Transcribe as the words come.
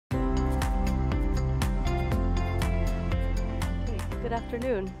Good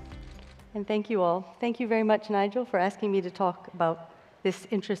afternoon, and thank you all. Thank you very much, Nigel, for asking me to talk about this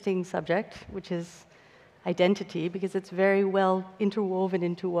interesting subject, which is identity, because it's very well interwoven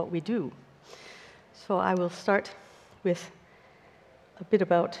into what we do. So I will start with a bit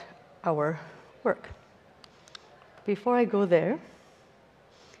about our work. Before I go there,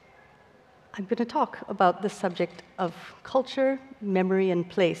 I'm going to talk about the subject of culture, memory, and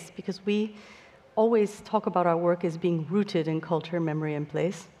place, because we always talk about our work as being rooted in culture, memory, and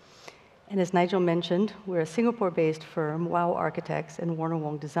place. And as Nigel mentioned, we're a Singapore-based firm, Wow Architects and Warner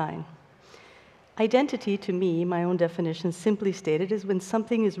Wong Design. Identity, to me, my own definition, simply stated, is when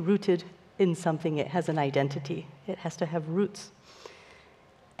something is rooted in something, it has an identity. It has to have roots.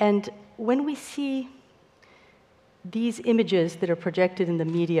 And when we see these images that are projected in the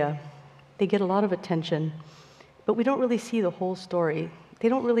media, they get a lot of attention, but we don't really see the whole story. They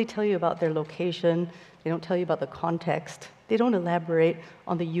don't really tell you about their location. They don't tell you about the context. They don't elaborate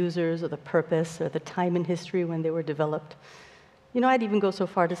on the users or the purpose or the time in history when they were developed. You know, I'd even go so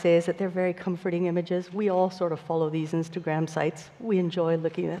far to say is that they're very comforting images. We all sort of follow these Instagram sites. We enjoy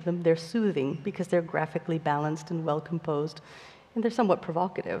looking at them. They're soothing because they're graphically balanced and well composed, and they're somewhat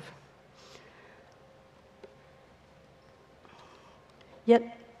provocative.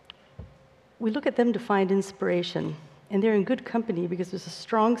 Yet, we look at them to find inspiration. And they're in good company because there's a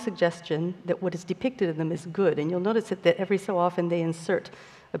strong suggestion that what is depicted in them is good. And you'll notice that every so often they insert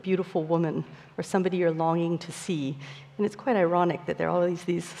a beautiful woman or somebody you're longing to see. And it's quite ironic that there are always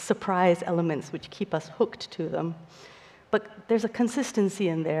these surprise elements which keep us hooked to them. But there's a consistency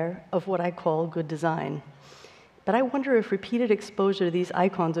in there of what I call good design. But I wonder if repeated exposure to these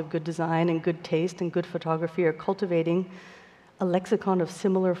icons of good design and good taste and good photography are cultivating a lexicon of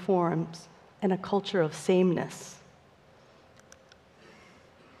similar forms and a culture of sameness.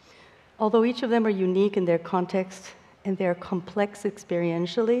 Although each of them are unique in their context and they're complex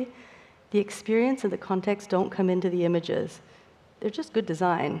experientially, the experience and the context don't come into the images. They're just good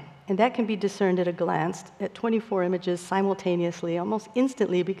design, and that can be discerned at a glance. At 24 images simultaneously, almost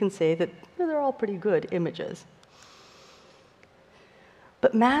instantly, we can say that they're all pretty good images.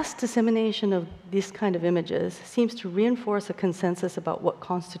 But mass dissemination of this kind of images seems to reinforce a consensus about what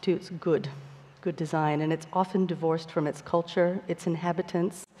constitutes good design, and it's often divorced from its culture, its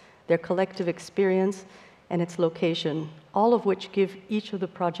inhabitants, their collective experience, and its location, all of which give each of the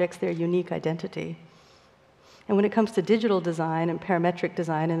projects their unique identity. And when it comes to digital design and parametric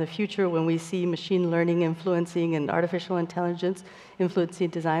design in the future, when we see machine learning influencing and artificial intelligence influencing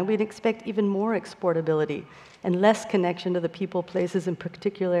design, we'd expect even more exportability and less connection to the people, places, and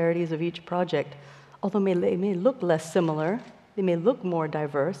particularities of each project. Although they may look less similar, they may look more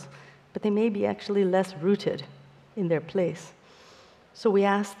diverse, but they may be actually less rooted in their place. So we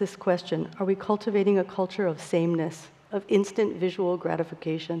ask this question, are we cultivating a culture of sameness, of instant visual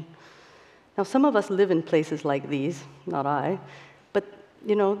gratification? Now, some of us live in places like these, not I, but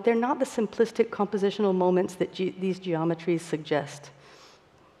you know, they're not the simplistic compositional moments that these geometries suggest.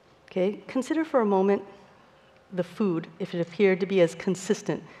 Okay? Consider for a moment the food, if it appeared to be as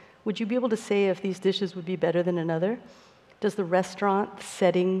consistent. Would you be able to say if these dishes would be better than another? Does the restaurant, the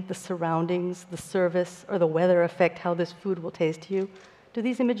setting, the surroundings, the service, or the weather affect how this food will taste to you? Do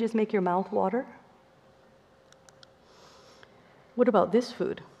these images make your mouth water? What about this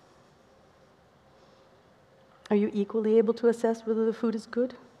food? Are you equally able to assess whether the food is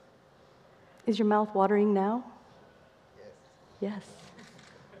good? Is your mouth watering now? Yes.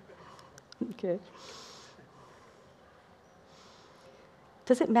 Yes. Okay.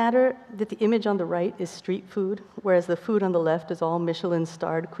 Does it matter that the image on the right is street food, whereas the food on the left is all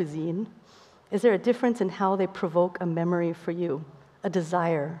Michelin-starred cuisine? Is there a difference in how they provoke a memory for you, a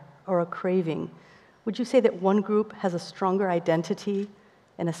desire, or a craving? Would you say that one group has a stronger identity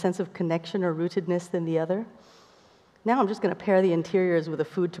and a sense of connection or rootedness than the other? Now I'm just going to pair the interiors with a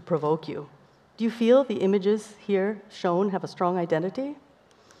food to provoke you. Do you feel the images here shown have a strong identity?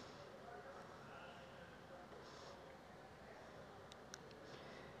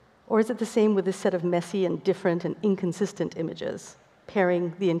 Or is it the same with this set of messy and different and inconsistent images,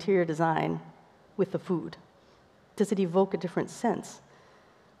 pairing the interior design with the food? Does it evoke a different sense?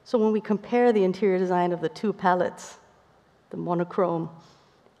 So when we compare the interior design of the two palettes, the monochrome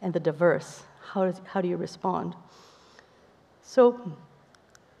and the diverse, how do you respond? So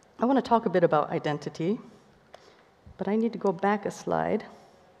I want to talk a bit about identity, but I need to go back a slide.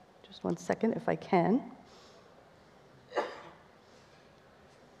 Just one second, if I can.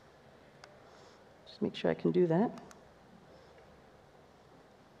 Make sure I can do that.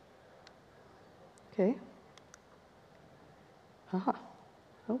 Okay.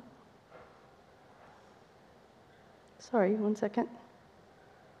 Oh. Sorry, one second.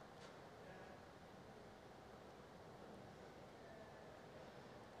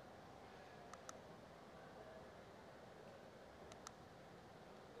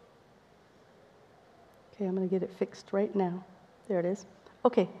 Okay, I'm going to get it fixed right now. There it is.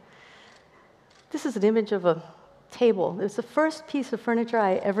 Okay. This is an image of a table. It was the first piece of furniture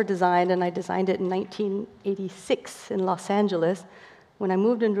I ever designed, and I designed it in 1986 in Los Angeles when I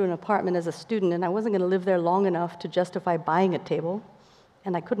moved into an apartment as a student, and I wasn't going to live there long enough to justify buying a table,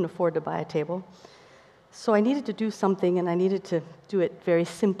 and I couldn't afford to buy a table. So I needed to do something, and I needed to do it very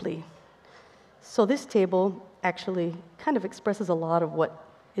simply. So this table actually kind of expresses a lot of what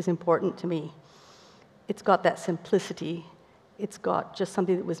is important to me. It's got that simplicity. It's got just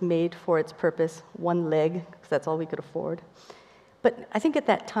something that was made for its purpose, one leg, because that's all we could afford. But I think at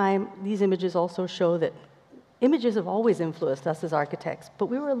that time, these images also show that images have always influenced us as architects, but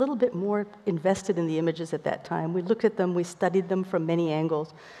we were a little bit more invested in the images at that time. We looked at them, we studied them from many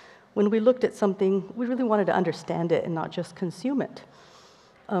angles. When we looked at something, we really wanted to understand it and not just consume it.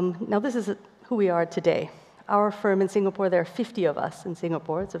 Now, this is who we are today. Our firm in Singapore, there are 50 of us in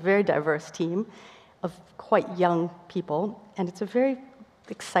Singapore. It's a very diverse team of quite young people, and it's a very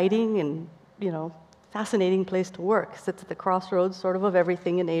exciting and, fascinating place to work. It sits at the crossroads sort of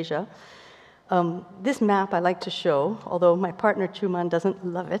everything in Asia. This map I like to show, although my partner Chuman doesn't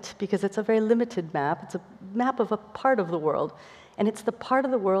love it because it's a very limited map. It's a map of a part of the world, and it's the part of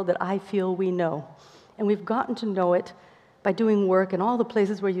the world that I feel we know. And we've gotten to know it by doing work in all the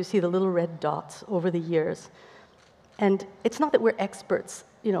places where you see the little red dots over the years. And it's not that we're experts,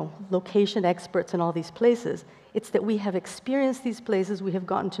 location experts in all these places. It's that we have experienced these places, we have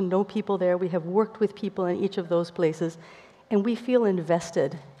gotten to know people there, we have worked with people in each of those places, and we feel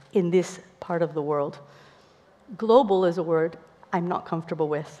invested in this part of the world. Global is a word I'm not comfortable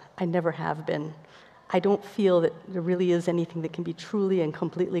with. I never have been. I don't feel that there really is anything that can be truly and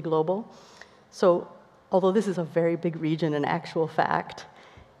completely global. So, although this is a very big region in actual fact,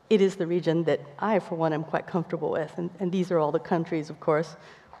 it is the region that I, for one, am quite comfortable with. And these are all the countries, of course,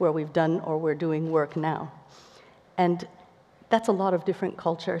 where we've done or we're doing work now. And that's a lot of different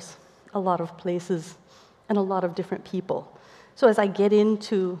cultures, a lot of places, and a lot of different people. So as I get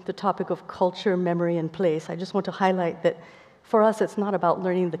into the topic of culture, memory, and place, I just want to highlight that for us, it's not about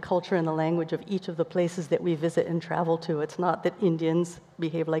learning the culture and the language of each of the places that we visit and travel to. It's not that Indians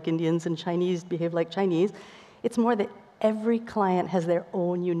behave like Indians and Chinese behave like Chinese. It's more that every client has their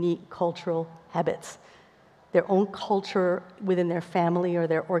own unique cultural habits, their own culture within their family or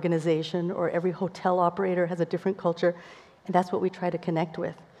their organization, or every hotel operator has a different culture, and that's what we try to connect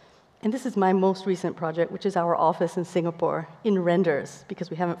with. And this is my most recent project, which is our office in Singapore, in renders, because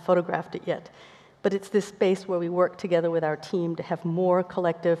we haven't photographed it yet. But it's this space where we work together with our team to have more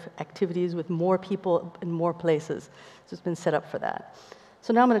collective activities with more people in more places. So it's been set up for that.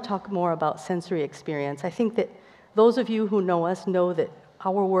 So now I'm going to talk more about sensory experience. I think that those of you who know us know that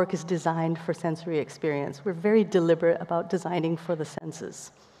our work is designed for sensory experience. We're very deliberate about designing for the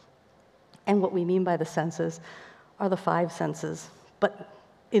senses. And what we mean by the senses are the 5 senses. But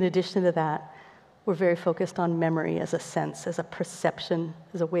in addition to that, we're very focused on memory as a sense, as a perception,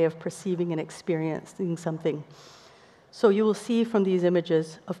 as a way of perceiving and experiencing something. So you will see from these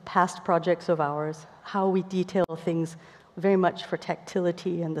images of past projects of ours how we detail things very much for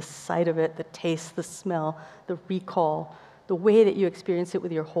tactility and the sight of it, the taste, the smell, the recall, the way that you experience it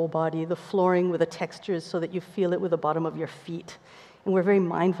with your whole body, the flooring with the textures so that you feel it with the bottom of your feet. And we're very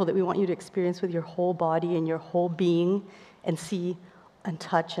mindful that we want you to experience with your whole body and your whole being and see and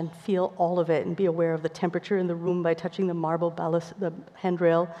touch and feel all of it and be aware of the temperature in the room by touching the marble ballast, the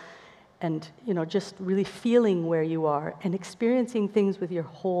handrail, and just really feeling where you are and experiencing things with your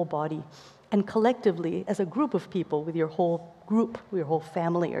whole body. And collectively, as a group of people, with your whole group, your whole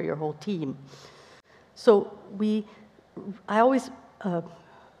family, or your whole team. So I always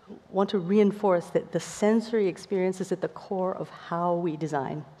want to reinforce that the sensory experience is at the core of how we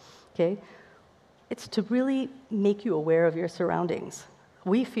design, okay? It's to really make you aware of your surroundings.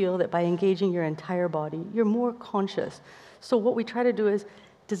 We feel that by engaging your entire body, you're more conscious. So what we try to do is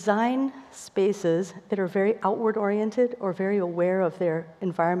design spaces that are very outward-oriented or very aware of their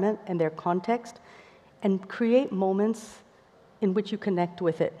environment and their context, and create moments in which you connect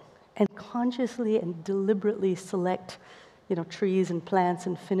with it, and consciously and deliberately select trees and plants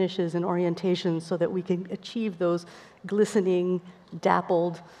and finishes and orientations so that we can achieve those glistening,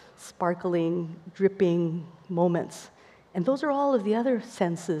 dappled, sparkling, dripping moments. And those are all of the other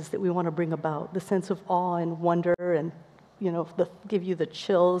senses that we want to bring about, the sense of awe and wonder and give you the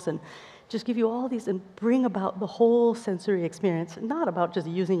chills and just give you all these and bring about the whole sensory experience, not about just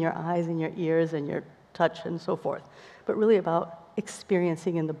using your eyes and your ears and your touch and so forth, but really about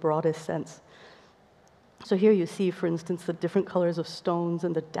experiencing in the broadest sense. So here you see, for instance, the different colors of stones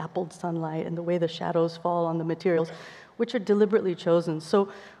and the dappled sunlight and the way the shadows fall on the materials, which are deliberately chosen. So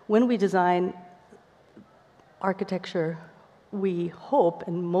when we design architecture, we hope,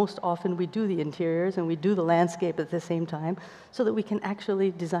 and most often we do the interiors and we do the landscape at the same time, so that we can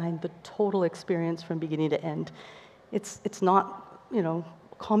actually design the total experience from beginning to end. It's not,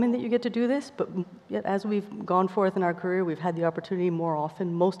 common that you get to do this, but yet as we've gone forth in our career, we've had the opportunity more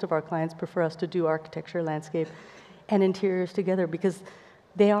often. Most of our clients prefer us to do architecture, landscape, and interiors together because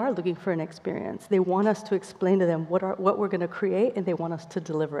they are looking for an experience. They want us to explain to them what we're going to create, and they want us to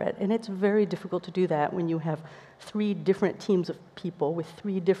deliver it. And it's very difficult to do that when you have 3 different teams of people with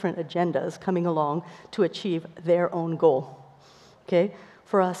 3 different agendas coming along to achieve their own goal. Okay?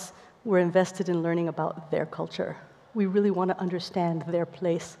 For us, we're invested in learning about their culture. We really want to understand their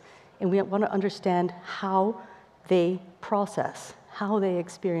place, and we want to understand how they process, how they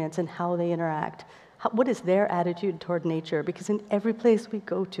experience, and how they interact. What is their attitude toward nature? Because in every place we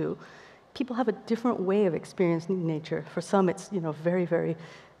go to, people have a different way of experiencing nature. For some, it's very, very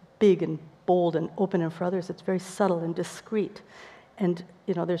big and bold and open, and for others, it's very subtle and discreet. And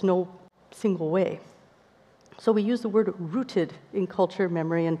there's no single way. So we use the word rooted in culture,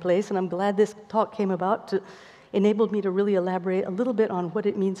 memory, and place, and I'm glad this talk came about to enable me to really elaborate a little bit on what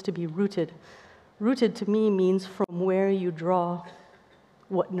it means to be rooted. Rooted to me means from where you draw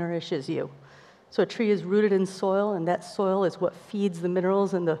what nourishes you. So a tree is rooted in soil, and that soil is what feeds the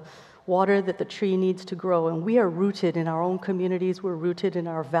minerals and the water that the tree needs to grow. And we are rooted in our own communities, we're rooted in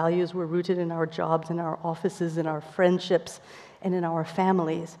our values, we're rooted in our jobs, in our offices, in our friendships, and in our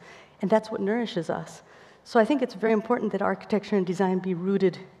families. And that's what nourishes us. So I think it's very important that architecture and design be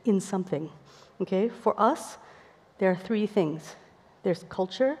rooted in something. Okay? For us, there are 3 things. There's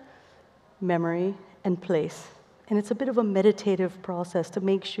culture, memory, and place. And it's a bit of a meditative process to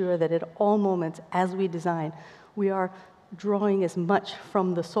make sure that at all moments as we design, we are drawing as much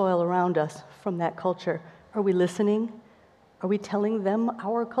from the soil around us, from that culture. Are we listening? Are we telling them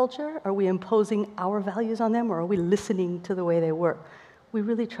our culture? Are we imposing our values on them? Or are we listening to the way they work? We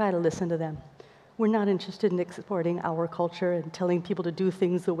really try to listen to them. We're not interested in exporting our culture and telling people to do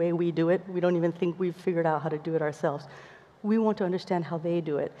things the way we do it. We don't even think we've figured out how to do it ourselves. We want to understand how they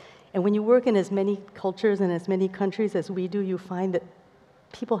do it. And when you work in as many cultures and as many countries as we do, you find that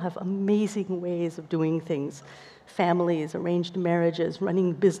people have amazing ways of doing things. Families, arranged marriages,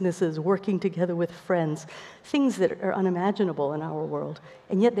 running businesses, working together with friends, things that are unimaginable in our world.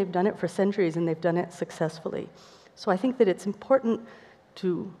 And yet they've done it for centuries, and they've done it successfully. So I think that it's important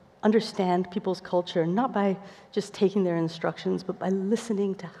to understand people's culture, not by just taking their instructions, but by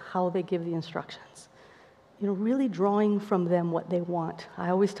listening to how they give the instructions. Really drawing from them what they want. I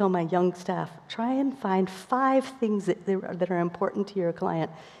always tell my young staff, try and find 5 things that are important to your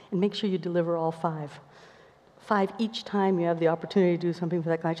client, and make sure you deliver all 5. 5 each time you have the opportunity to do something for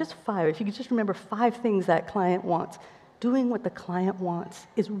that client. Just 5. If you could just remember 5 things that client wants. Doing what the client wants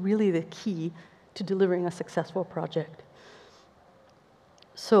is really the key to delivering a successful project.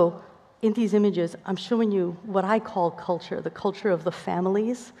 So in these images, I'm showing you what I call culture, the culture of the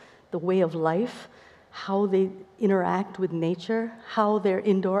families, the way of life, how they interact with nature, how their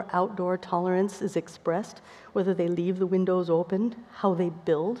indoor-outdoor tolerance is expressed, whether they leave the windows open, how they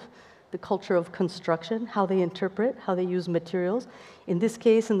build, the culture of construction, how they interpret, how they use materials. In this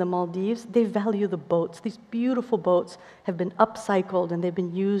case, in the Maldives, they value the boats. These beautiful boats have been upcycled, and they've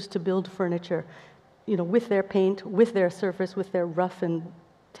been used to build furniture, with their paint, with their surface, with their rough and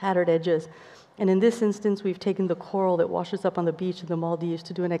tattered edges. And in this instance, we've taken the coral that washes up on the beach of the Maldives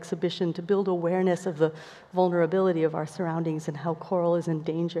to do an exhibition to build awareness of the vulnerability of our surroundings and how coral is in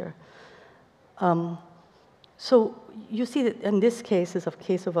danger. So you see that in this case is a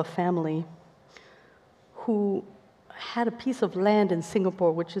case of a family who had a piece of land in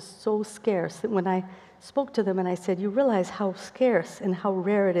Singapore which is so scarce that when I spoke to them and I said, you realize how scarce and how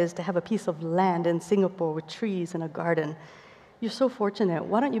rare it is to have a piece of land in Singapore with trees and a garden. You're so fortunate.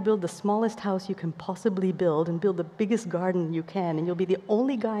 Why don't you build the smallest house you can possibly build and build the biggest garden you can, and you'll be the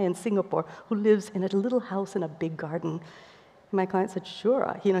only guy in Singapore who lives in a little house in a big garden. My client said,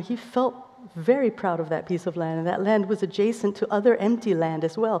 sure. He felt very proud of that piece of land, and that land was adjacent to other empty land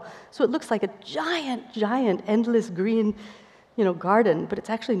as well. So it looks like a giant, giant, endless green, garden, but it's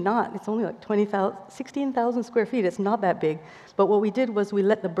actually not. It's only like 16,000 square feet. It's not that big. But what we did was we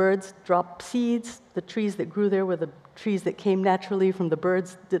let the birds drop seeds. The trees that grew there were the trees that came naturally from the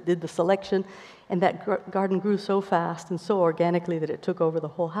birds that did the selection, and that garden grew so fast and so organically that it took over the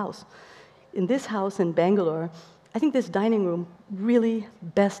whole house. In this house in Bangalore, I think this dining room really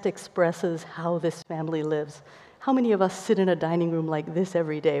best expresses how this family lives. How many of us sit in a dining room like this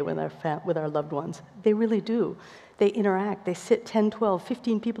every day with our loved ones? They really do. They interact. They sit 10, 12,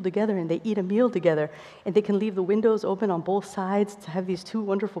 15 people together, and they eat a meal together. And they can leave the windows open on both sides to have these 2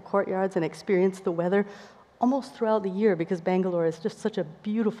 wonderful courtyards and experience the weather. almost throughout the year, because Bangalore is just such a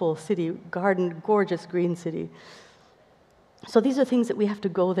beautiful city, garden, gorgeous green city. So these are things that we have to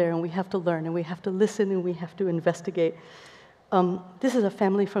go there and we have to learn and we have to listen and we have to investigate. This is a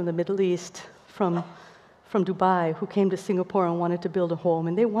family from the Middle East, from Dubai, who came to Singapore and wanted to build a home,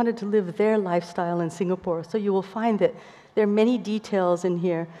 and they wanted to live their lifestyle in Singapore. So you will find that there are many details in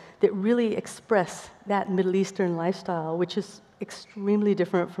here that really express that Middle Eastern lifestyle, which is extremely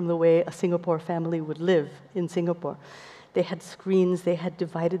different from the way a Singapore family would live in Singapore. They had screens, they had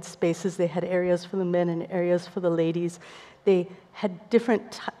divided spaces, they had areas for the men and areas for the ladies. They had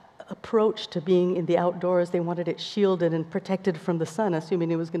different approach to being in the outdoors. They wanted it shielded and protected from the sun,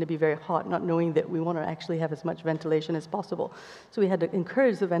 assuming it was going to be very hot, not knowing that we want to actually have as much ventilation as possible. So we had to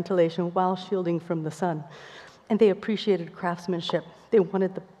encourage the ventilation while shielding from the sun. And they appreciated craftsmanship. They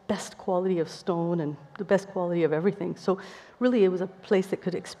wanted the best quality of stone and the best quality of everything. So really, it was a place that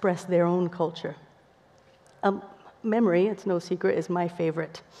could express their own culture. Memory, it's no secret, is my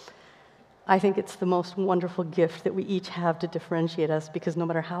favorite. I think it's the most wonderful gift that we each have to differentiate us, because no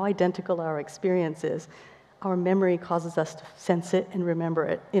matter how identical our experience is, our memory causes us to sense it and remember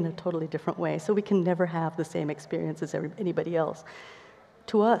it in a totally different way. So we can never have the same experience as anybody else.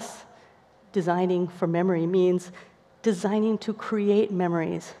 To us, designing for memory means designing to create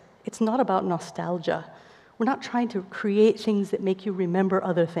memories. It's not about nostalgia. We're not trying to create things that make you remember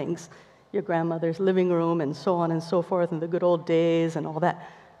other things, your grandmother's living room and so on and so forth, and the good old days and all that.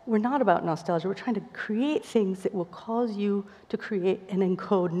 We're not about nostalgia. We're trying to create things that will cause you to create and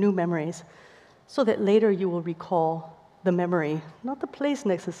encode new memories so that later you will recall the memory, not the place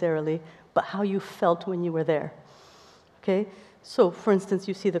necessarily, but how you felt when you were there. Okay? So, for instance,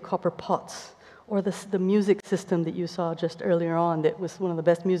 you see the copper pots, or the music system that you saw just earlier on that was one of the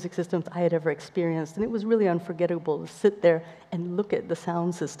best music systems I had ever experienced. And it was really unforgettable to sit there and look at the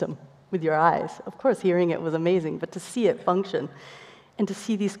sound system with your eyes. Of course, hearing it was amazing, but to see it function, and to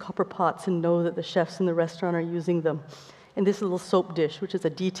see these copper pots and know that the chefs in the restaurant are using them. And this little soap dish, which is a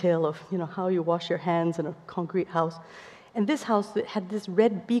detail of how you wash your hands in a concrete house. And this house that had this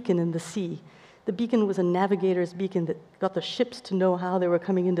red beacon in the sea. The beacon was a navigator's beacon that got the ships to know how they were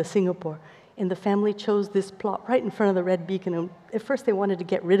coming into Singapore. And the family chose this plot right in front of the red beacon. And at first they wanted to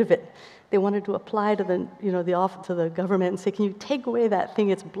get rid of it. They wanted to apply to the government and say, can you take away that thing?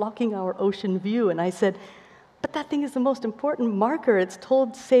 It's blocking our ocean view. And I said, but that thing is the most important marker. It's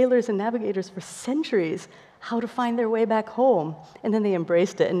told sailors and navigators for centuries how to find their way back home. And then they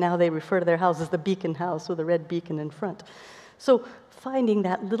embraced it, and now they refer to their house as the beacon house with a red beacon in front. So finding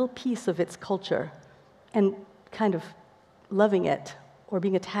that little piece of its culture and kind of loving it or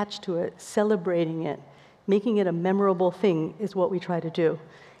being attached to it, celebrating it, making it a memorable thing is what we try to do.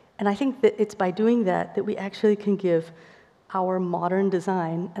 And I think that it's by doing that that we actually can give our modern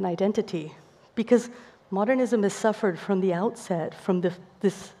design an identity. Because modernism has suffered from the outset from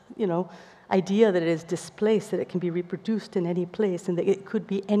this idea that it is displaced, that it can be reproduced in any place, and that it could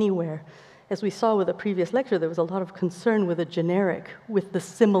be anywhere. As we saw with the previous lecture, there was a lot of concern with the generic, with the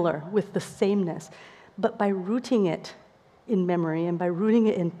similar, with the sameness. But by rooting it in memory and by rooting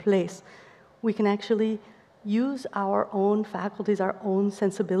it in place, we can actually use our own faculties, our own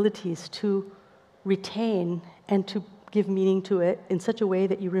sensibilities to retain and to give meaning to it in such a way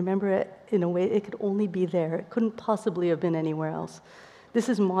that you remember it in a way it could only be there. It couldn't possibly have been anywhere else. This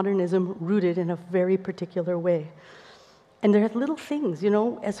is modernism rooted in a very particular way. And there are little things,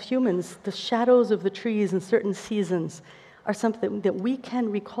 as humans, the shadows of the trees in certain seasons are something that we can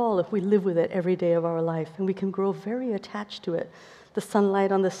recall if we live with it every day of our life, and we can grow very attached to it. The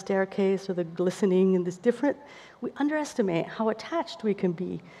sunlight on the staircase or the glistening and we underestimate how attached we can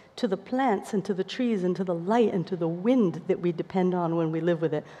be to the plants and to the trees and to the light and to the wind that we depend on when we live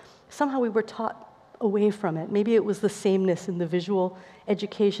with it. Somehow we were taught away from it. Maybe it was the sameness in the visual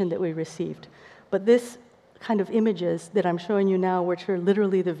education that we received. But this kind of images that I'm showing you now, which are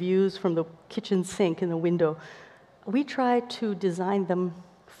literally the views from the kitchen sink in the window, we try to design them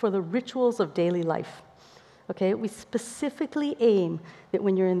for the rituals of daily life. Okay, we specifically aim that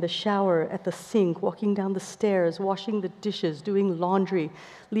when you're in the shower, at the sink, walking down the stairs, washing the dishes, doing laundry,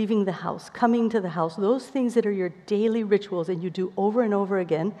 leaving the house, coming to the house, those things that are your daily rituals and you do over and over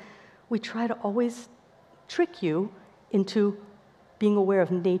again, we try to always trick you into being aware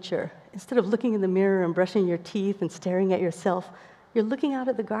of nature. Instead of looking in the mirror and brushing your teeth and staring at yourself, you're looking out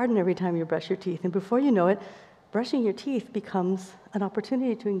at the garden every time you brush your teeth. And before you know it, brushing your teeth becomes an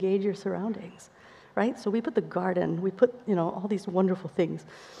opportunity to engage your surroundings. Right? So we put the garden, we put, all these wonderful things.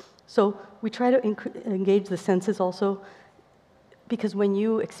 So we try to engage the senses also, because when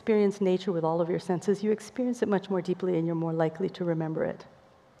you experience nature with all of your senses, you experience it much more deeply and you're more likely to remember it.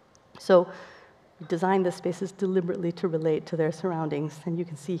 So We design the spaces deliberately to relate to their surroundings. And you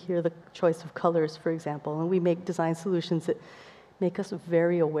can see here the choice of colors, for example. And we make design solutions that make us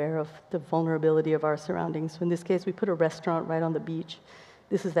very aware of the vulnerability of our surroundings. So in this case, we put a restaurant right on the beach.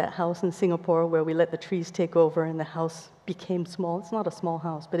 This is that house in Singapore where we let the trees take over and the house became small. It's not a small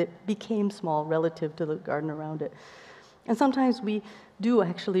house, but it became small relative to the garden around it. And sometimes we do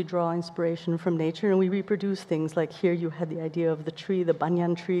actually draw inspiration from nature, and we reproduce things. Like here you had the idea of the tree, the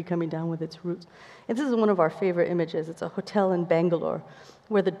banyan tree coming down with its roots. And this is one of our favorite images. It's a hotel in Bangalore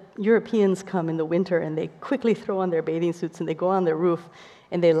where the Europeans come in the winter and they quickly throw on their bathing suits and they go on their roof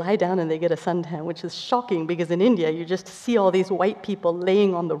and they lie down and they get a suntan, which is shocking because in India you just see all these white people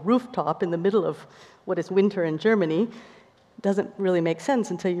laying on the rooftop in the middle of what is winter in Germany. Doesn't really make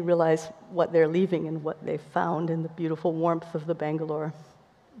sense until you realize what they're leaving and what they found in the beautiful warmth of the Bangalore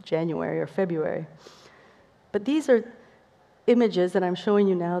January or February. But these are images that I'm showing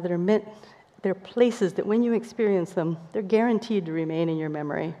you now that are meant, they're places that when you experience them, they're guaranteed to remain in your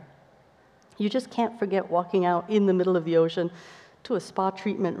memory. You just can't forget walking out in the middle of the ocean to a spa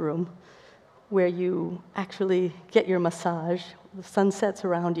treatment room where you actually get your massage, the sun sets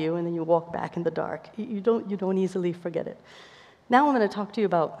around you, and then you walk back in the dark. You don't easily forget it. Now I'm going to talk to you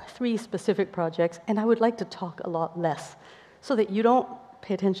about 3 specific projects, and I would like to talk a lot less so that you don't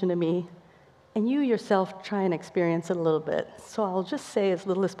pay attention to me and you yourself try and experience it a little bit. So I'll just say as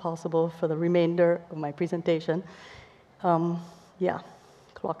little as possible for the remainder of my presentation. Yeah,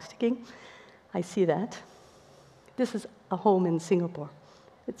 clock's ticking. I see that. This is a home in Singapore.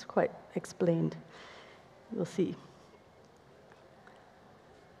 It's quite explained. You'll see.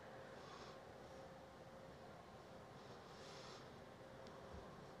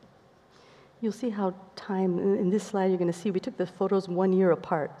 You'll see how time, in this slide you're going to see we took the photos 1 year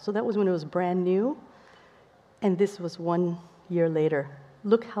apart. So that was when it was brand new, and this was 1 year later.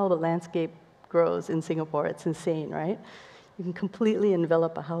 Look how the landscape grows in Singapore. It's insane, right? You can completely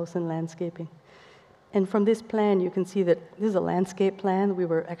envelop a house in landscaping. And from this plan, you can see that this is a landscape plan. We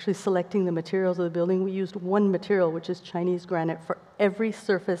were actually selecting the materials of the building. We used one material, which is Chinese granite, for every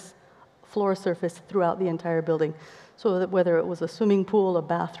surface, floor surface throughout the entire building. So that whether it was a swimming pool, a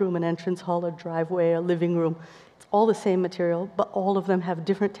bathroom, an entrance hall, a driveway, a living room, it's all the same material, but all of them have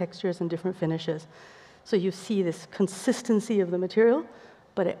different textures and different finishes. So you see this consistency of the material,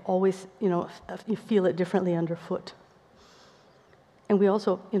 but it always, you feel it differently underfoot. And we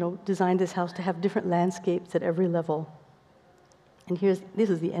also, designed this house to have different landscapes at every level. And this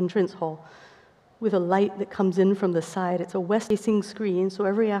is the entrance hall with a light that comes in from the side. It's a west-facing screen, so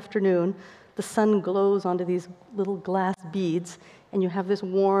every afternoon, the sun glows onto these little glass beads, and you have this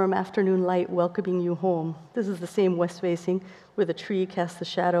warm afternoon light welcoming you home. This is the same west-facing, where the tree casts the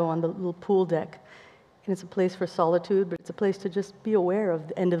shadow on the little pool deck. And it's a place for solitude, but it's a place to just be aware of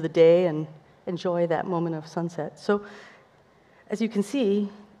the end of the day and enjoy that moment of sunset. So, as you can see,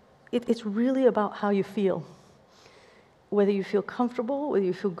 it's really about how you feel. Whether you feel comfortable, whether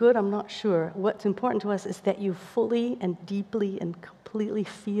you feel good, I'm not sure. What's important to us is that you fully and deeply and completely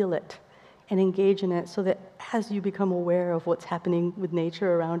feel it and engage in it so that as you become aware of what's happening with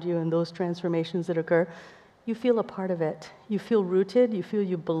nature around you and those transformations that occur, you feel a part of it. You feel rooted, you feel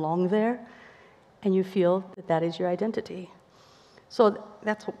you belong there, and you feel that that is your identity. So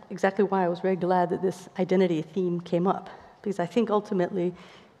that's exactly why I was very glad that this identity theme came up, because I think ultimately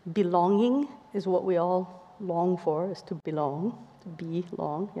belonging is what we all long for, is to belong, to be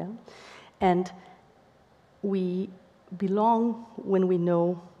long, yeah. And we belong when we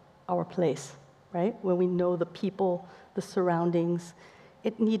know our place, right? When we know the people, the surroundings.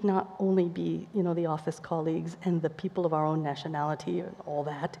 It need not only be, the office colleagues and the people of our own nationality and all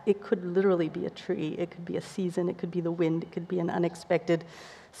that. It could literally be a tree. It could be a season. It could be the wind. It could be an unexpected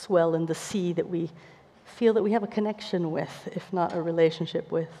swell in the sea that we feel that we have a connection with, if not a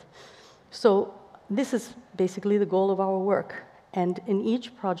relationship with. So this is basically the goal of our work. And in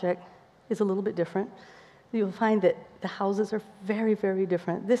each project is a little bit different. You'll find that the houses are very, very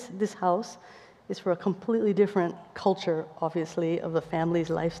different. This house is for a completely different culture, obviously, of the family's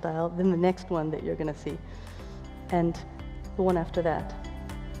lifestyle than the next one that you're going to see, and the one after that.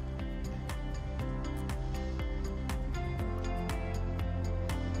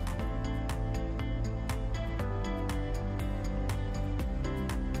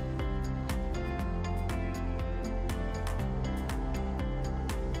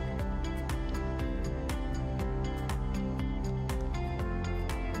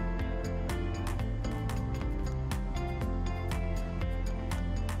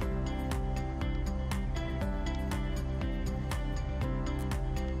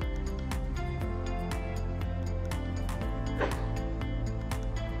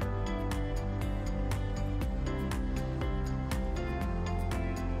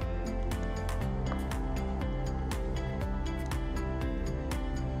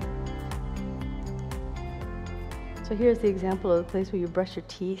 So here's the example of the place where you brush your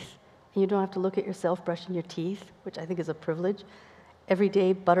teeth, and you don't have to look at yourself brushing your teeth, which I think is a privilege. Every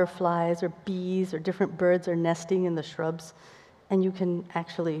day, butterflies or bees or different birds are nesting in the shrubs, and you can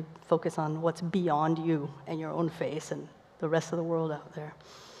actually focus on what's beyond you and your own face and the rest of the world out there.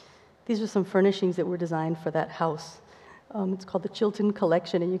 These are some furnishings that were designed for that house. It's called the Chilton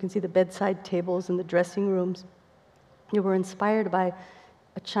Collection, and you can see the bedside tables and the dressing rooms. They were inspired by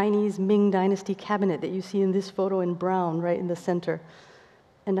a Chinese Ming Dynasty cabinet that you see in this photo in brown, right in the center.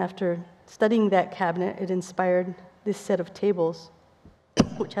 And after studying that cabinet, it inspired this set of tables,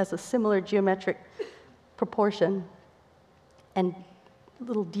 which has a similar geometric proportion and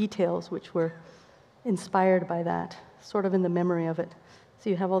little details which were inspired by that, sort of in the memory of it. So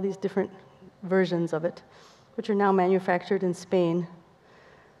you have all these different versions of it, which are now manufactured in Spain.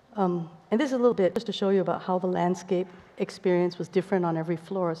 And this is a little bit just to show you about how the landscape experience was different on every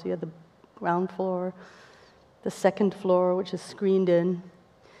floor. So you had the ground floor, the second floor, which is screened in,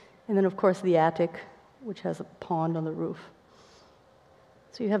 and then, of course, the attic, which has a pond on the roof.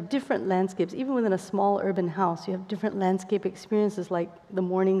 So you have different landscapes. Even within a small urban house, you have different landscape experiences, like the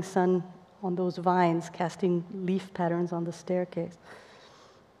morning sun on those vines casting leaf patterns on the staircase.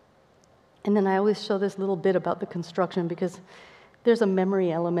 And then I always show this little bit about the construction because there's a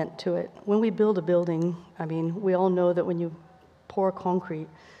memory element to it. When we build a building, I mean, we all know that when you pour concrete,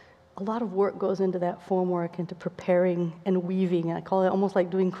 a lot of work goes into that formwork, into preparing and weaving. I call it almost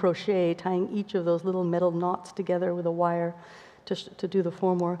like doing crochet, tying each of those little metal knots together with a wire to do the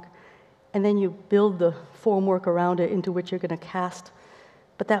formwork. And then you build the formwork around it into which you're going to cast.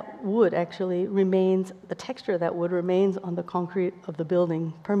 But that wood actually remains, the texture of that wood remains on the concrete of the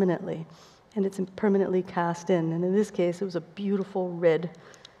building permanently. And it's permanently cast in. And in this case, it was a beautiful red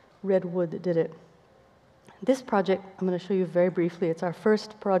wood that did it. This project, I'm going to show you very briefly. It's our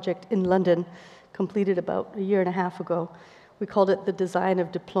first project in London, completed about a year and a half ago. We called it the Design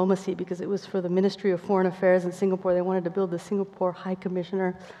of Diplomacy because it was for the Ministry of Foreign Affairs in Singapore. They wanted to build the Singapore High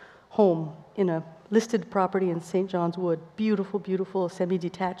Commissioner home in a listed property in St. John's Wood. Beautiful, beautiful,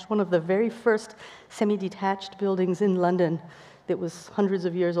 semi-detached. One of the very first semi-detached buildings in London that was hundreds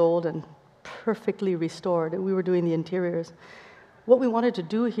of years old and perfectly restored. We were doing the interiors. What we wanted to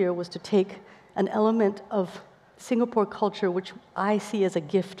do here was to take an element of Singapore culture, which I see as a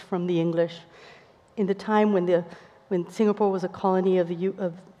gift from the English. In the time when Singapore was a colony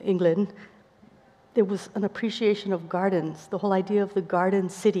of England, there was an appreciation of gardens. The whole idea of the garden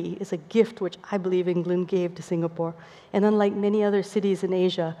city is a gift which I believe England gave to Singapore. And unlike many other cities in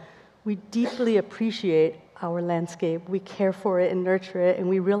Asia, we deeply appreciate our landscape. We care for it and nurture it, and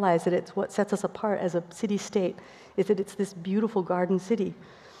we realize that it's what sets us apart as a city-state, is that it's this beautiful garden city.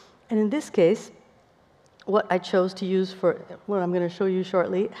 And in this case, what I chose to use for what I'm going to show you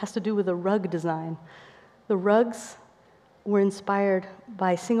shortly has to do with the rug design. The rugs were inspired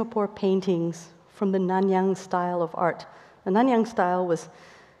by Singapore paintings from the Nanyang style of art. The Nanyang style was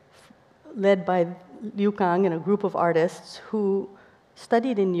led by Liu Kang and a group of artists who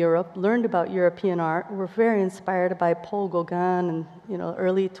studied in Europe, learned about European art, were very inspired by Paul Gauguin and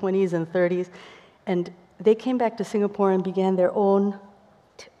early 20s and 30s, and they came back to Singapore and began their own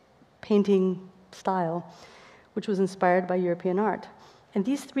painting style, which was inspired by European art. And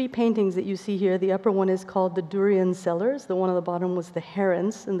these three paintings that you see here, the upper one is called the Durian Cellars, the one on the bottom was the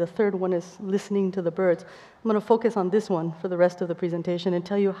Herons, and the third one is Listening to the Birds. I'm going to focus on this one for the rest of the presentation and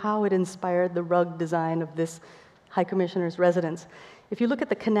tell you how it inspired the rug design of this High Commissioner's residence. If you look at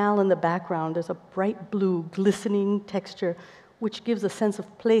the canal in the background, there's a bright blue, glistening texture, which gives a sense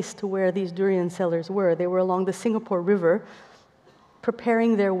of place to where these durian sellers were. They were along the Singapore River,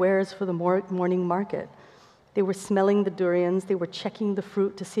 preparing their wares for the morning market. They were smelling the durians, they were checking the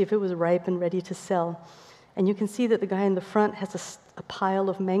fruit to see if it was ripe and ready to sell. And you can see that the guy in the front has a pile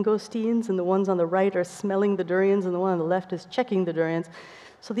of mangosteens, and the ones on the right are smelling the durians, and the one on the left is checking the durians.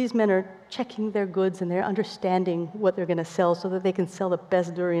 So these men are checking their goods, and they're understanding what they're going to sell so that they can sell the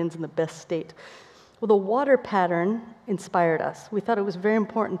best durians in the best state. Well, the water pattern inspired us. We thought it was very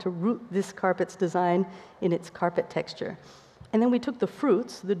important to root this carpet's design in its carpet texture. And then we took the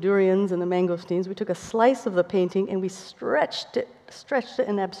fruits, the durians and the mangosteens, we took a slice of the painting and we stretched it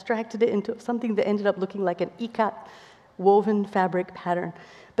and abstracted it into something that ended up looking like an ikat woven fabric pattern,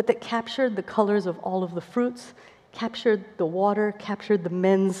 but that captured the colors of all of the fruits, captured the water, captured the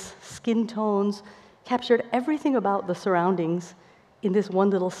men's skin tones, captured everything about the surroundings in this one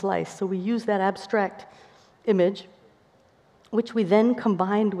little slice. So we used that abstract image, which we then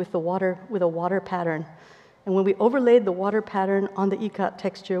combined with a water pattern. And when we overlaid the water pattern on the ikat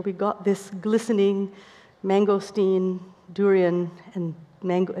texture, we got this glistening mangosteen, durian,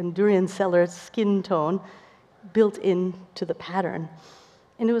 and durian cellar skin tone built into the pattern.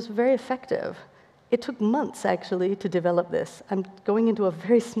 And it was very effective. It took months, actually, to develop this. I'm going into a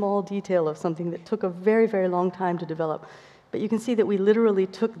very small detail of something that took a very, very long time to develop. But you can see that we literally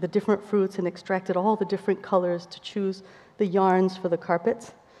took the different fruits and extracted all the different colors to choose the yarns for the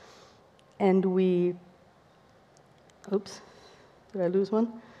carpets. And we, oops, did I lose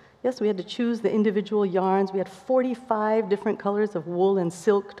one? Yes, we had to choose the individual yarns. We had 45 different colors of wool and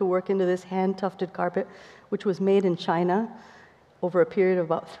silk to work into this hand-tufted carpet, which was made in China over a period of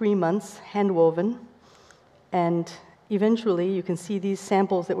about 3 months, hand-woven. And eventually, you can see these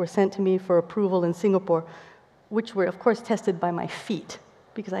samples that were sent to me for approval in Singapore, which were, of course, tested by my feet,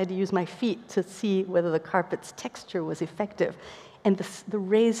 because I had to use my feet to see whether the carpet's texture was effective. And the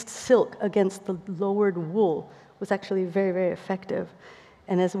raised silk against the lowered wool was actually very, very effective.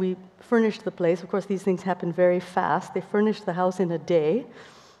 And as we furnished the place, of course, these things happen very fast. They furnished the house in a day,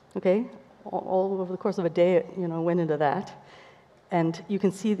 okay? All over the course of a day, it, went into that. And you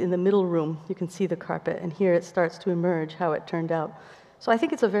can see in the middle room, you can see the carpet, and here it starts to emerge how it turned out. So I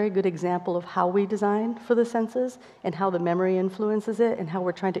think it's a very good example of how we design for the senses and how the memory influences it and how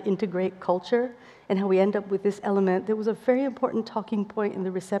we're trying to integrate culture and how we end up with this element that was a very important talking point in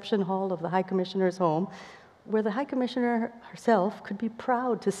the reception hall of the High Commissioner's home, where the High Commissioner herself could be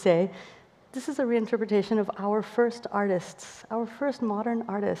proud to say, this is a reinterpretation of our first artists, our first modern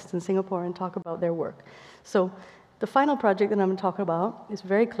artists in Singapore, and talk about their work. So the final project that I'm going to talk about is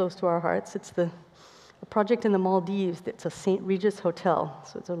very close to our hearts. It's a project in the Maldives that's a St. Regis hotel.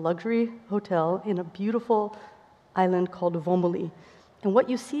 So it's a luxury hotel in a beautiful island called Vomoli. And what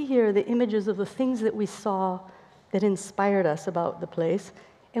you see here are the images of the things that we saw that inspired us about the place,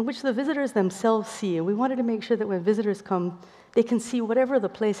 and which the visitors themselves see. And we wanted to make sure that when visitors come, they can see whatever the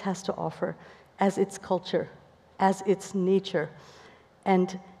place has to offer as its culture, as its nature.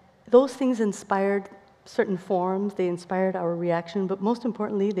 And those things inspired certain forms, they inspired our reaction, but most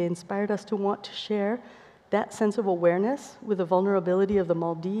importantly, they inspired us to want to share that sense of awareness with the vulnerability of the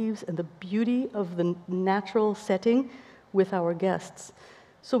Maldives and the beauty of the natural setting with our guests.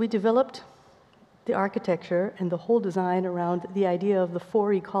 So we developed the architecture and the whole design around the idea of the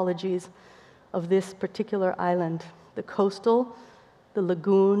 4 ecologies of this particular island: the coastal, the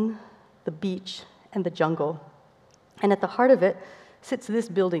lagoon, the beach, and the jungle. And at the heart of it sits this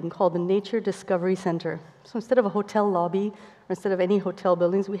building called the Nature Discovery Center. So instead of a hotel lobby, or instead of any hotel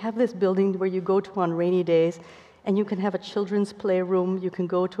buildings, we have this building where you go to on rainy days, and you can have a children's playroom, you can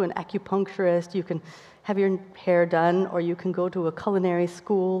go to an acupuncturist, you can have your hair done, or you can go to a culinary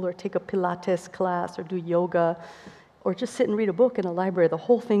school, or take a Pilates class, or do yoga, or just sit and read a book in a library. The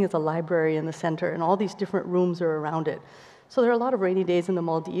whole thing is a library in the center, and all these different rooms are around it. So there are a lot of rainy days in the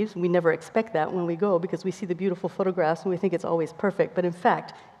Maldives. We never expect that when we go because we see the beautiful photographs and we think it's always perfect. But in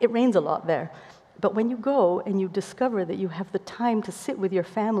fact, it rains a lot there. But when you go and you discover that you have the time to sit with your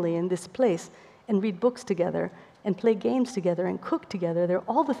family in this place and read books together and play games together and cook together, there are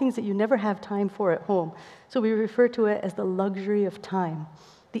all the things that you never have time for at home. So we refer to it as the luxury of time.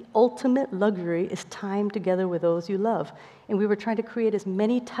 The ultimate luxury is time together with those you love. And we were trying to create as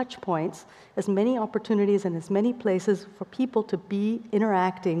many touch points, as many opportunities, and as many places for people to be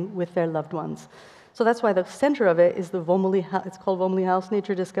interacting with their loved ones. So that's why the center of it is the Vomoli House. It's called Vomoli House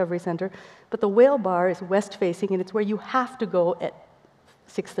Nature Discovery Center. But the whale bar is west-facing, and it's where you have to go at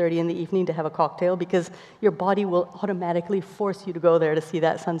 6:30 in the evening to have a cocktail because your body will automatically force you to go there to see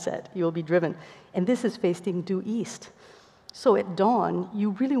that sunset. You will be driven. And this is facing due east. So at dawn,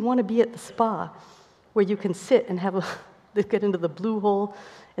 you really want to be at the spa where you can sit and get into the blue hole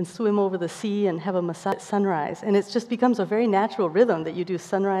and swim over the sea and have a massage at sunrise. And it just becomes a very natural rhythm that you do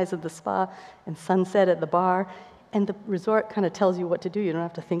sunrise at the spa and sunset at the bar. And the resort kind of tells you what to do. You don't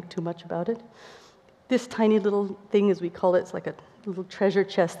have to think too much about it. This tiny little thing, as we call it, it's like a little treasure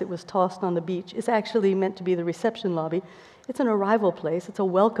chest that was tossed on the beach. It's actually meant to be the reception lobby. It's an arrival place. It's a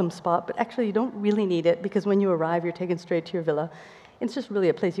welcome spot, but actually you don't really need it because when you arrive, you're taken straight to your villa. It's just really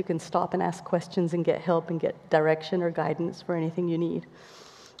a place you can stop and ask questions and get help and get direction or guidance for anything you need.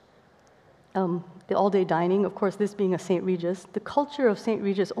 The all-day dining, of course, this being a St. Regis, the culture of St.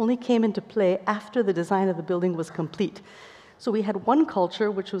 Regis only came into play after the design of the building was complete. So we had one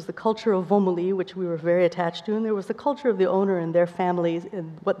culture, which was the culture of Vomoli, which we were very attached to, and there was the culture of the owner and their families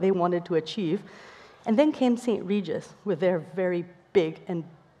and what they wanted to achieve. And then came St. Regis with their very big and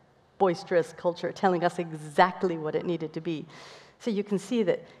boisterous culture, telling us exactly what it needed to be. So you can see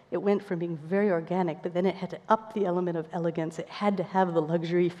that it went from being very organic, but then it had to up the element of elegance. It had to have the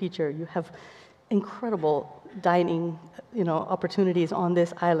luxury feature. You have incredible dining, opportunities on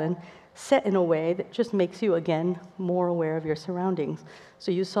this island. set in a way that just makes you, again, more aware of your surroundings.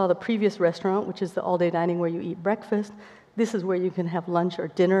 So you saw the previous restaurant, which is the all-day dining where you eat breakfast. This is where you can have lunch or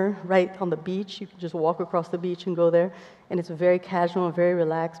dinner right on the beach. You can just walk across the beach and go there. And it's a very casual, very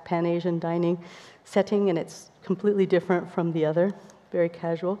relaxed Pan-Asian dining setting, and it's completely different from the other, very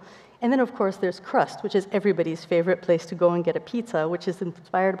casual. And then, of course, there's Crust, which is everybody's favorite place to go and get a pizza, which is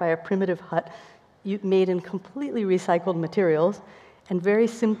inspired by a primitive hut made in completely recycled materials. And very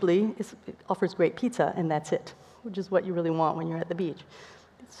simply, it offers great pizza, and that's it, which is what you really want when you're at the beach.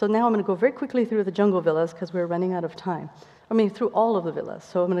 So now I'm going to go very quickly through the jungle villas because we're running out of time. I mean, through all of the villas.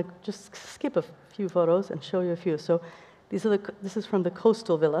 So I'm going to just skip a few photos and show you a few. So this is from the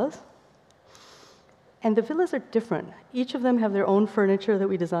coastal villas. And the villas are different. Each of them have their own furniture that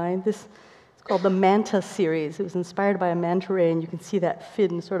we designed. This is called the Manta series. It was inspired by a manta ray, and you can see that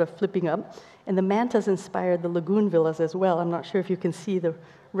fin sort of flipping up. And the mantas inspired the lagoon villas as well. I'm not sure if you can see the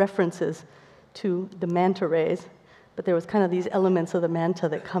references to the manta rays, but there was kind of these elements of the manta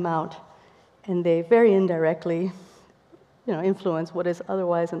that come out, and they very indirectly, influence what is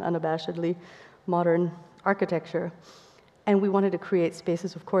otherwise an unabashedly modern architecture. And we wanted to create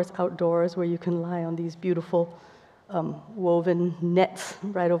spaces, of course, outdoors where you can lie on these beautiful woven nets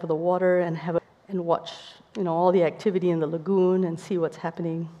right over the water and watch, all the activity in the lagoon and see what's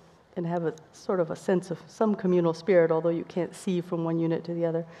happening and have a sort of a sense of some communal spirit, although you can't see from one unit to the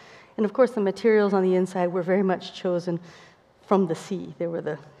other. And of course, the materials on the inside were very much chosen from the sea. There were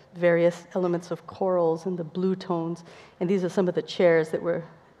the various elements of corals and the blue tones, and these are some of the chairs that were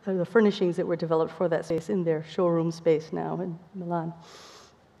the furnishings that were developed for that space in their showroom space now in Milan.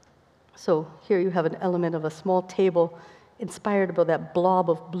 So here you have an element of a small table inspired by that blob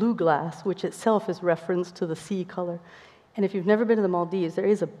of blue glass, which itself is referenced to the sea color. And if you've never been to the Maldives, there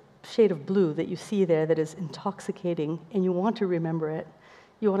is a shade of blue that you see there that is intoxicating, and you want to remember it.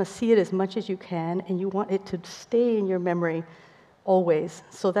 You want to see it as much as you can, and you want it to stay in your memory always.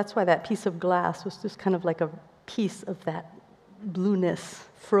 So that's why that piece of glass was just kind of like a piece of that blueness,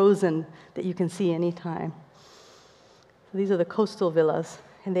 frozen, that you can see anytime. So these are the coastal villas,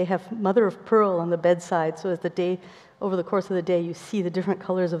 and they have mother of pearl on the bedside, so over the course of the day, you see the different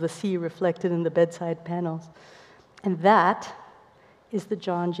colors of the sea reflected in the bedside panels. And that is the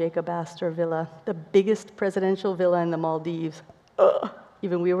John Jacob Astor Villa, the biggest presidential villa in the Maldives.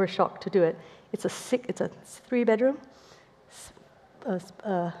 Even we were shocked to do it. It's a 3-bedroom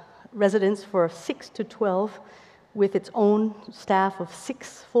residence for 6 to 12 with its own staff of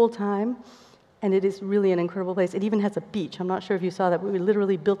 6 full-time, and it is really an incredible place. It even has a beach. I'm not sure if you saw that, but we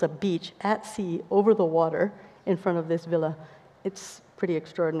literally built a beach at sea over the water in front of this villa. It's pretty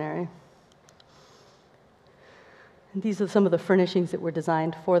extraordinary. And these are some of the furnishings that were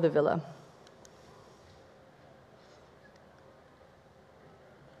designed for the villa.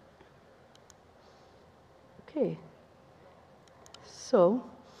 Okay. So,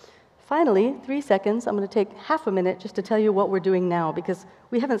 finally, 3 seconds. I'm going to take half a minute just to tell you what we're doing now, because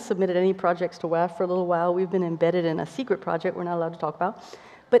we haven't submitted any projects to WAF for a little while. We've been embedded in a secret project we're not allowed to talk about.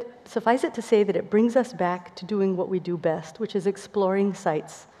 But suffice it to say that it brings us back to doing what we do best, which is exploring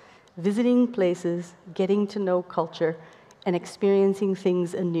sites, visiting places, getting to know culture, and experiencing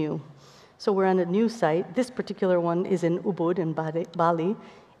things anew. So we're on a new site. This particular one is in Ubud in Bali,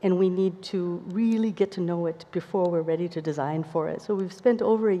 and we need to really get to know it before we're ready to design for it. So we've spent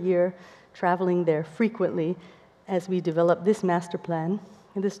over a year traveling there frequently as we develop this master plan.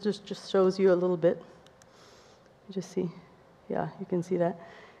 And this just shows you a little bit. You just see, yeah, you can see that.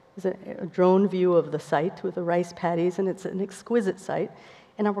 It's a drone view of the site with the rice paddies, and it's an exquisite site.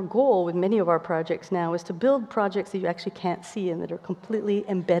 And our goal with many of our projects now is to build projects that you actually can't see and that are completely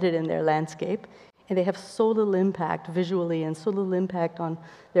embedded in their landscape. And they have so little impact visually and so little impact on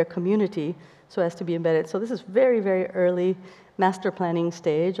their community so as to be embedded. So this is very, very early master planning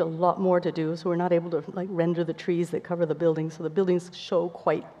stage, a lot more to do. So we're not able to render the trees that cover the buildings. So the buildings show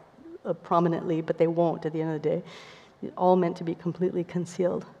quite prominently, but they won't at the end of the day. It's all meant to be completely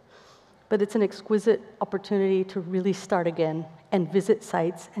concealed. But it's an exquisite opportunity to really start again and visit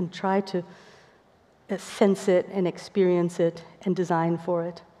sites and try to sense it and experience it and design for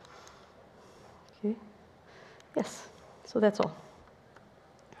it. Okay? Yes, so that's all.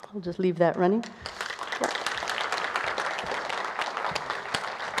 I'll just leave that running. Yeah.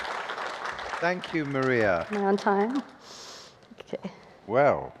 Thank you, Maria. Am I on time? Okay.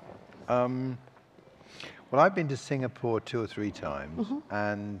 Well, I've been to Singapore 2 or 3 times,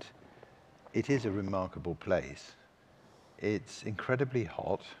 and it is a remarkable place. It's incredibly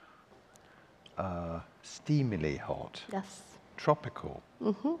hot, steamily hot, Yes. tropical,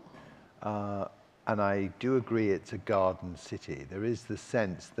 and I do agree it's a garden city. There is the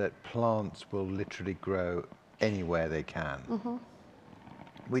sense that plants will literally grow anywhere they can,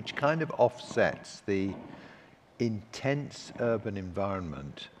 which kind of offsets the intense urban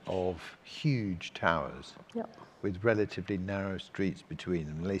environment of huge towers with relatively narrow streets between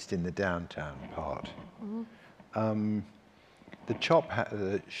them, at least in the downtown part. The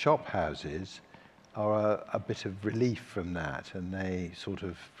shop houses are a bit of relief from that, and they sort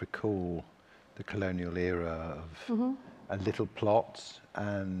of recall the colonial era of little plots,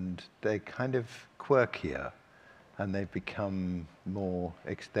 and they're kind of quirkier, and they've become more,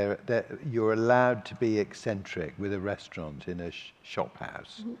 you're allowed to be eccentric with a restaurant in a shop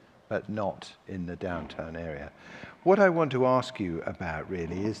house, but not in the downtown area. What I want to ask you about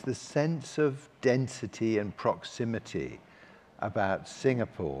really is the sense of density and proximity about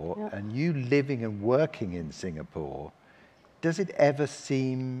Singapore, and you living and working in Singapore. Does it ever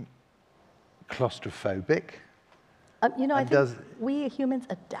seem claustrophobic? You know, I think we humans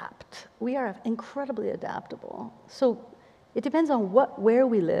adapt. We are incredibly adaptable. So it depends on where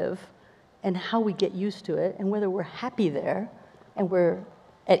we live and how we get used to it, and whether we're happy there and we're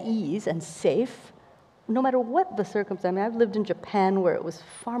at ease and safe, no matter what the circumstance. I mean, I've lived in Japan where it was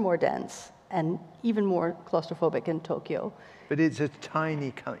far more dense and even more claustrophobic in Tokyo. But it's a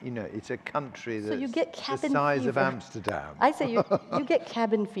tiny, you know, it's a country that's so you get the size of Amsterdam. I say you get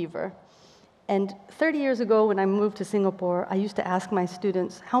cabin fever. And 30 years ago, when I moved to Singapore, I used to ask my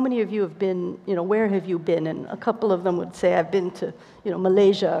students, how many of you have been, you know, where have you been? And a couple of them would say, I've been to, you know,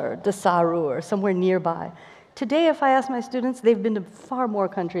 Malaysia or Desaru or somewhere nearby. Today, if I ask my students, they've been to far more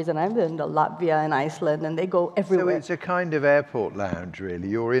countries than I've been to Latvia and Iceland, and they go everywhere. So it's a kind of airport lounge, really.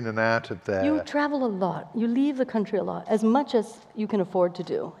 You're in and out of there. You travel a lot. You leave the country a lot, as much as you can afford to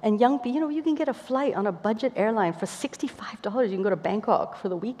do. And young people, you know, you can get a flight on a budget airline for $65. You can go to Bangkok for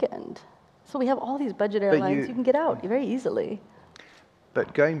the weekend. So we have all these budget airlines. You can get out very easily.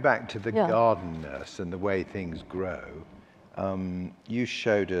 But going back to the garden-ness and the way things grow, you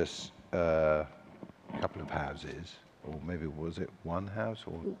showed us a couple of houses, or maybe was it one house?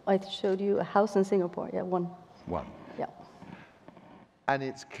 Or I showed you a house in Singapore, one. One. Yeah. And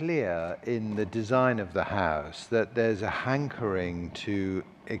it's clear in the design of the house that there's a hankering to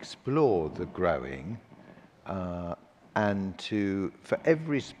explore the growing, and for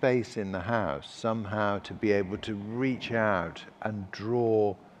every space in the house, somehow to be able to reach out and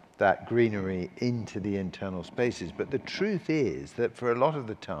draw that greenery into the internal spaces. But the truth is that for a lot of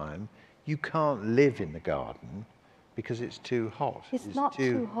the time, you can't live in the garden because it's too hot. It's not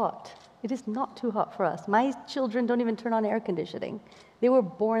too hot. It is not too hot for us. My children don't even turn on air conditioning. They were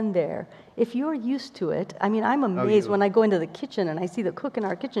born there. If you're used to it, I mean, I'm amazed when I go into the kitchen and I see the cook in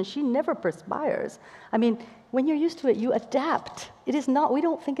our kitchen. She never perspires. I mean, when you're used to it, you adapt. It is not, we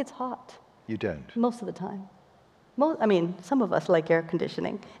don't think it's hot. You don't? Most of the time. I mean, some of us like air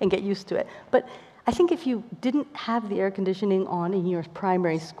conditioning and get used to it. But I think if you didn't have the air conditioning on in your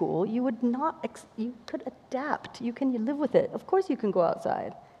primary school, you would not, you could adapt. You live with it. Of course you can go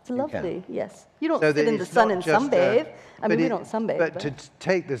outside. It's lovely, yes. You don't sit in the sun and sunbathe. I mean, we don't sunbathe. But to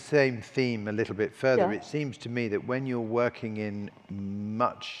take the same theme a little bit further, it seems to me that when you're working in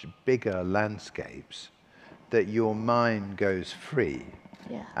much bigger landscapes, that your mind goes free.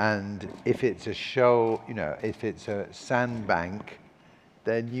 Yeah. And if it's a shoal, you know, if it's a sandbank,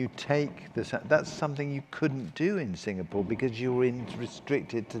 then you take that's something you couldn't do in Singapore because you're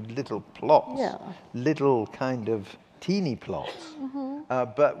restricted to little plots, little kind of teeny plots.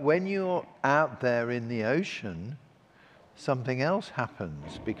 But when you're out there in the ocean, something else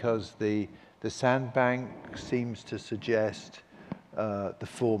happens because the sandbank seems to suggest the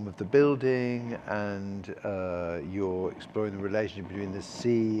form of the building, and you're exploring the relationship between the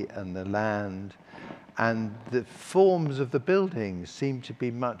sea and the land. And the forms of the buildings seem to be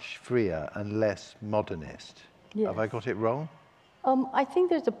much freer and less modernist. Yes. Have I got it wrong? I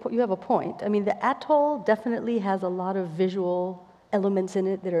think you have a point. I mean, the atoll definitely has a lot of visual elements in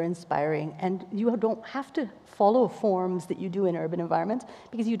it that are inspiring, and you don't have to follow forms that you do in urban environments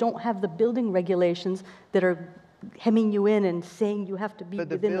because you don't have the building regulations that are hemming you in and saying you have to be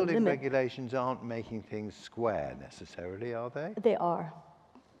within a limit. But the building regulations aren't making things square necessarily, are they? They are.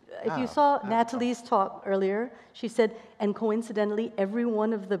 If you saw Natalie's talk earlier, she said, and coincidentally, every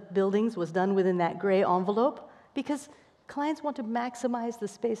one of the buildings was done within that gray envelope because clients want to maximize the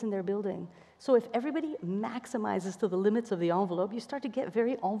space in their building. So if everybody maximizes to the limits of the envelope, you start to get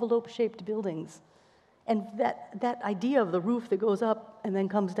very envelope-shaped buildings. And that idea of the roof that goes up and then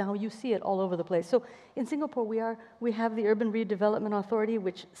comes down, you see it all over the place. So in Singapore, we have the Urban Redevelopment Authority,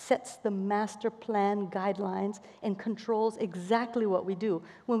 which sets the master plan guidelines and controls exactly what we do.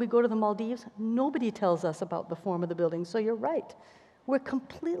 When we go to the Maldives, nobody tells us about the form of the building. So you're right. We're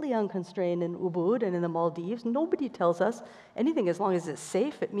completely unconstrained in Ubud and in the Maldives. Nobody tells us anything as long as it's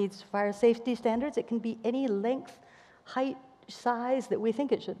safe, it meets fire safety standards. It can be any length, height, size that we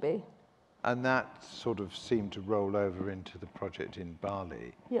think it should be. And that sort of seemed to roll over into the project in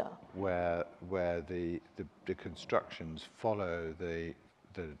Bali, Yeah. where the constructions follow the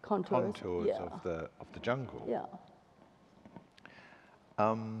contours Yeah. of the jungle. Yeah.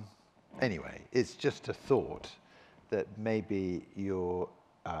 Anyway, it's just a thought that maybe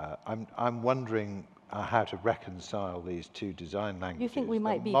I'm wondering how to reconcile these two design languages. You think we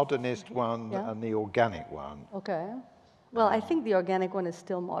might the be modernist one yeah? and the organic one. Okay. Well, I think the organic one is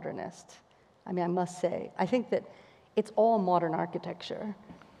still modernist. I mean, I must say. I think that it's all modern architecture.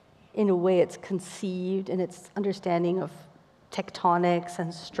 In a way, it's conceived in its understanding of tectonics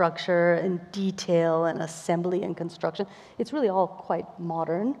and structure and detail and assembly and construction. It's really all quite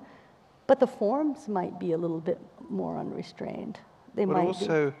modern. But the forms might be a little bit more unrestrained. They But might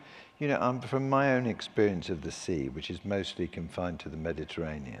also, you know, from my own experience of the sea, which is mostly confined to the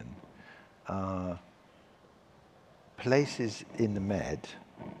Mediterranean, places in the Med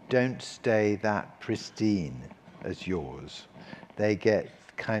don't stay that pristine as yours. They get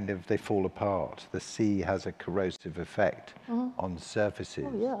they fall apart. The sea has a corrosive effect on surfaces.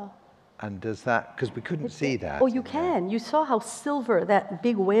 Oh, yeah. And does that, because we couldn't see that. Oh, you can. You saw how silver, that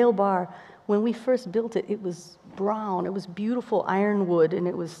big whale bar, when we first built it, it was brown. It was beautiful ironwood, and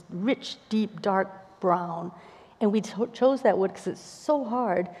it was rich, deep, dark brown. And we chose that wood because it's so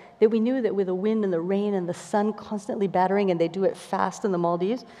hard that we knew that with the wind and the rain and the sun constantly battering, and they do it fast in the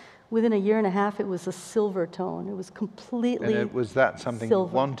Maldives, within a year and a half, it was a silver tone. It was completely And was that something you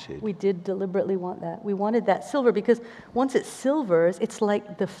wanted? We did deliberately want that. We wanted that silver because once it silvers, it's like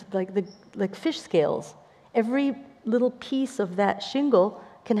fish scales. Every little piece of that shingle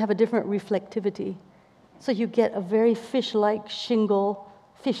can have a different reflectivity. So you get a very fish-like shingle,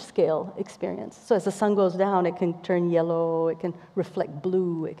 fish scale experience. So as the sun goes down, it can turn yellow, it can reflect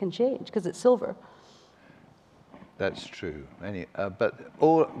blue, it can change because it's silver. That's true. Many of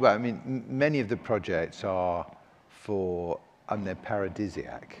the projects are they're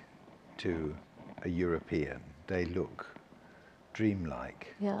paradisiac to a European. They look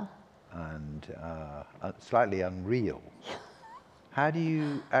dreamlike. Yeah. And slightly unreal. How do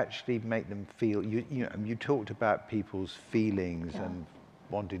you actually make them feel? You talked about people's feelings and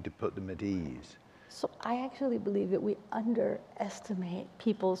wanting to put them at ease. So I actually believe that we underestimate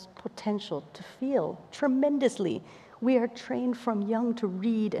people's potential to feel tremendously. We are trained from young to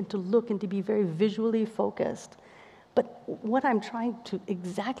read and to look and to be very visually focused. But what I'm trying to,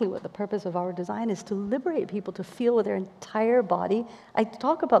 exactly what the purpose of our design is, to liberate people to feel with their entire body. I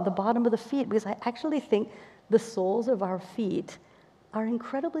talk about the bottom of the feet because I actually think the soles of our feet are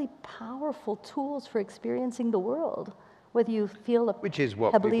incredibly powerful tools for experiencing the world. Whether you feel a Which is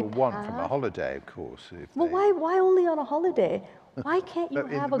what pebbly people want from a path. holiday, of course. Well, why only on a holiday? Why can't you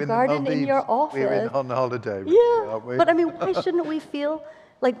have a garden in your office? We're on holiday, Richie, Yeah, aren't we? but I mean, why shouldn't we feel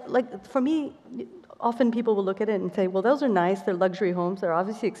like for me, often people will look at it and say, well, those are nice, they're luxury homes, they're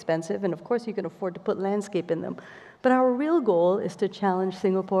obviously expensive, and of course you can afford to put landscape in them. But our real goal is to challenge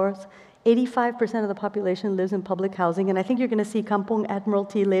Singapore's 85% of the population lives in public housing, and I think you're going to see Kampong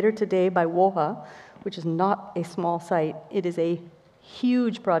Admiralty later today by Woha, which is not a small site. It is a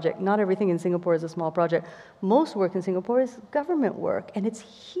huge project. Not everything in Singapore is a small project. Most work in Singapore is government work, and it's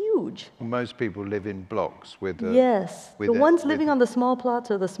huge. Most people live in blocks with Yes. The ones living on the small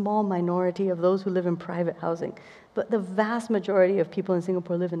plots are the small minority of those who live in private housing. But the vast majority of people in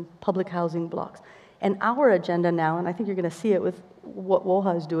Singapore live in public housing blocks. And our agenda now, and I think you're going to see it with what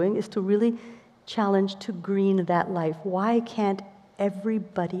Woha is doing, is to really challenge to green that life. Why can't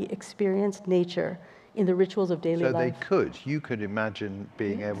everybody experience nature in the rituals of daily life? So you could imagine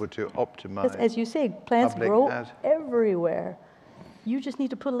being able to optimize. Because as you say, plants grow everywhere. You just need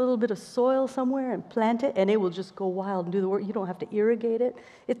to put a little bit of soil somewhere and plant it, and it will just go wild and do the work. You don't have to irrigate it.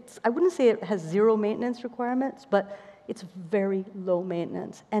 I wouldn't say it has zero maintenance requirements, but it's very low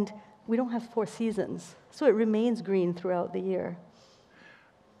maintenance. And we don't have 4 seasons, so it remains green throughout the year.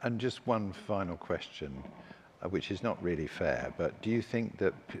 And just one final question, which is not really fair, but do you think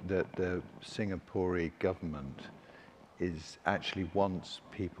that the Singaporean government actually wants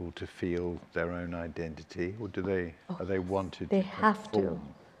people to feel their own identity, or are they wanted They to have conform? to.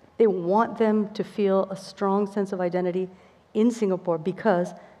 They want them to feel a strong sense of identity in Singapore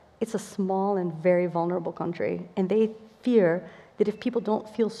because It's a small and very vulnerable country, and they fear that if people don't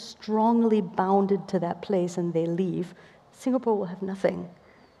feel strongly bounded to that place and they leave, Singapore will have nothing.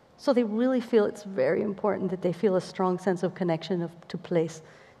 So they really feel it's very important that they feel a strong sense of connection to place.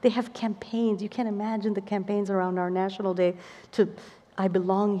 They have campaigns. You can't imagine the campaigns around our National Day to, I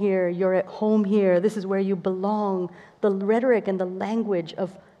belong here, you're at home here, this is where you belong. The rhetoric and the language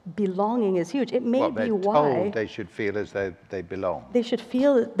of belonging is huge. It may be why told they should feel as though they belong. They should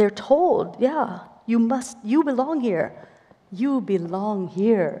feel, they're told, yeah, you belong here. You belong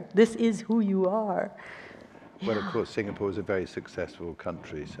here. This is who you are. Well, of course, Singapore is a very successful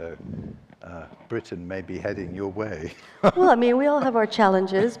country, so Britain may be heading your way. Well, I mean, we all have our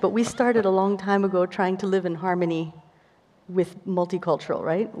challenges, but we started a long time ago trying to live in harmony with multicultural,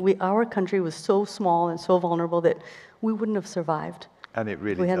 right? Our country was so small and so vulnerable that we wouldn't have survived. And it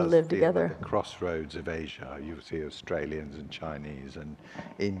really we hadn't does lived feel together. like the crossroads of Asia. You see Australians and Chinese and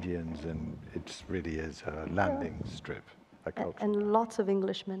Indians, and it really is a landing strip, a culture. And lots of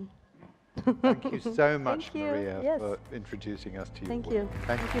Englishmen. Thank you so much, Thank you. Maria, Yes. for introducing us to your Thank work. you.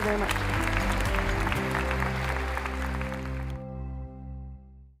 Thank you very much.